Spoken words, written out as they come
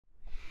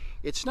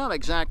It's not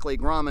exactly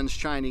Grauman's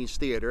Chinese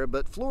Theater,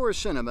 but Floor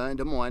Cinema in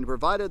Des Moines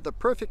provided the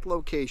perfect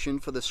location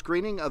for the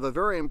screening of a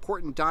very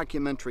important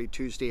documentary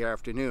Tuesday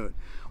afternoon.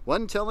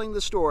 One telling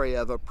the story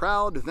of a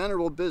proud,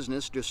 venerable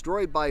business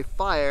destroyed by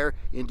fire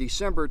in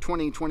December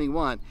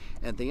 2021,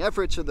 and the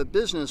efforts of the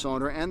business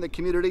owner and the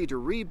community to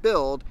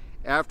rebuild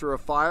after a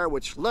fire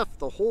which left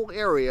the whole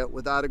area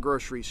without a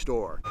grocery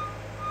store.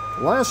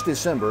 Last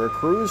December,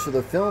 crews for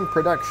the film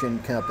production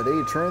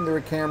company turned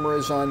their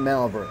cameras on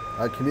Malvern,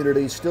 a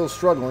community still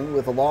struggling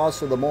with the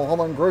loss of the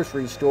Mulholland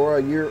grocery store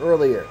a year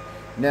earlier.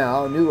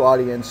 Now, new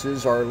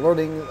audiences are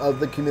learning of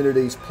the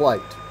community's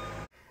plight.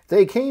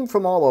 They came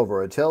from all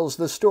over. It tells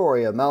the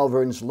story of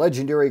Malvern's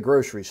legendary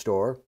grocery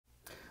store,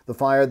 the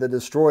fire that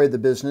destroyed the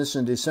business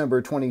in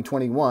December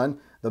 2021,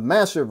 the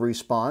massive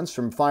response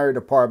from fire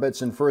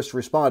departments and first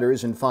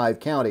responders in 5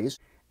 counties,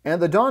 and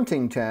the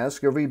daunting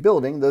task of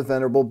rebuilding the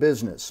venerable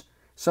business.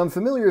 Some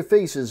familiar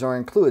faces are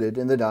included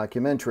in the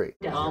documentary.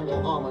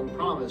 Mulholland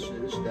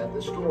promises that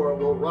the store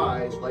will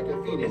rise like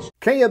a phoenix.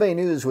 KMA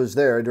News was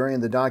there during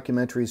the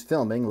documentary's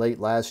filming late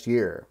last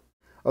year.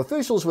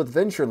 Officials with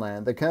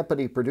Ventureland, the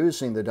company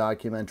producing the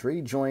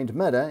documentary, joined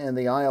Meta and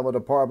the Iowa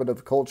Department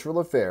of Cultural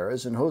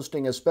Affairs in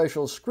hosting a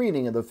special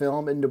screening of the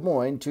film in Des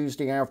Moines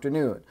Tuesday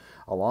afternoon,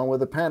 along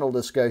with a panel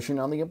discussion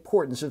on the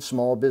importance of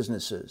small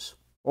businesses.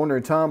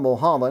 Owner Tom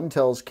Mulholland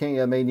tells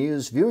KMA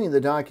News viewing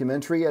the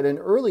documentary at an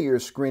earlier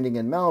screening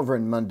in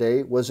Malvern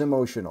Monday was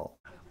emotional.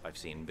 I've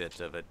seen bits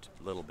of it,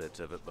 little bits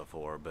of it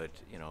before, but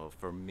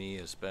for me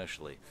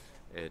especially,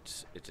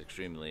 it's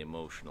extremely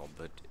emotional.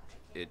 But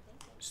it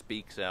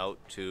speaks out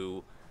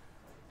to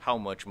how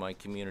much my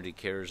community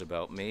cares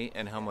about me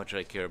and how much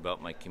I care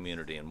about my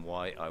community and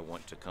why I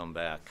want to come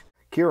back.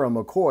 Kira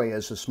McCoy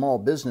is a small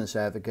business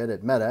advocate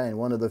at Meta and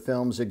one of the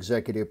film's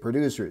executive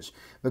producers.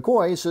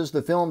 McCoy says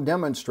the film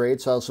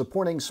demonstrates how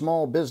supporting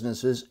small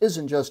businesses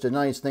isn't just a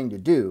nice thing to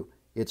do,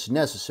 it's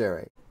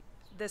necessary.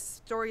 This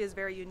story is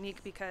very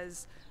unique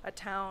because a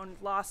town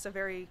lost a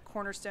very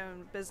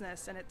cornerstone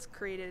business and it's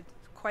created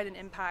quite an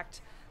impact,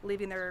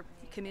 leaving their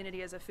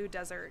community as a food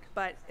desert,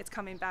 but it's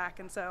coming back,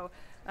 and so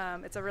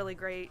it's a really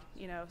great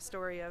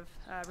story of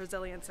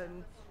resilience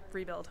and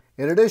rebuild.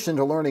 In addition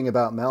to learning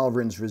about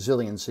Malvern's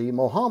resiliency,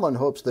 Mulholland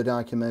hopes the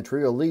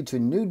documentary will lead to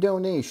new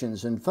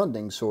donations and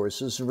funding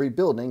sources of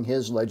rebuilding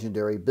his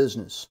legendary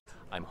business.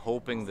 I'm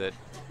hoping that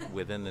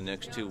within the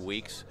next 2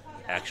 weeks,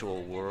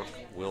 actual work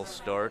will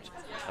start,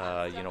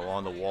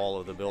 on the wall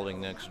of the building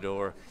next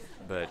door,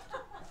 but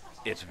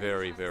it's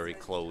very, very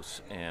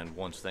close, and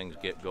once things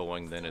get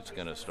going, then it's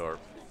going to start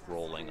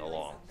rolling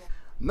along.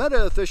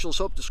 Meta officials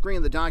hope to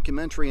screen the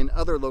documentary in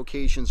other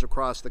locations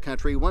across the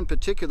country. One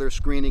particular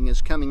screening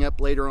is coming up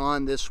later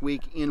on this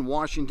week in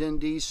Washington,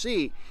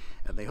 D.C.,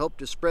 and they hope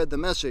to spread the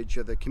message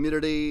of the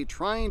community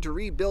trying to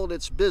rebuild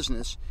its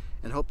business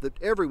and hope that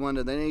everyone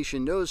in the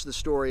nation knows the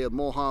story of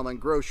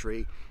Mulholland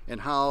Grocery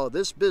and how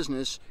this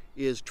business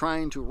is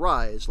trying to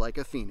rise like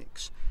a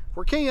phoenix.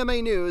 For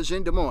KMA News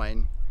in Des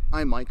Moines,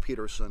 I'm Mike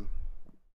Peterson.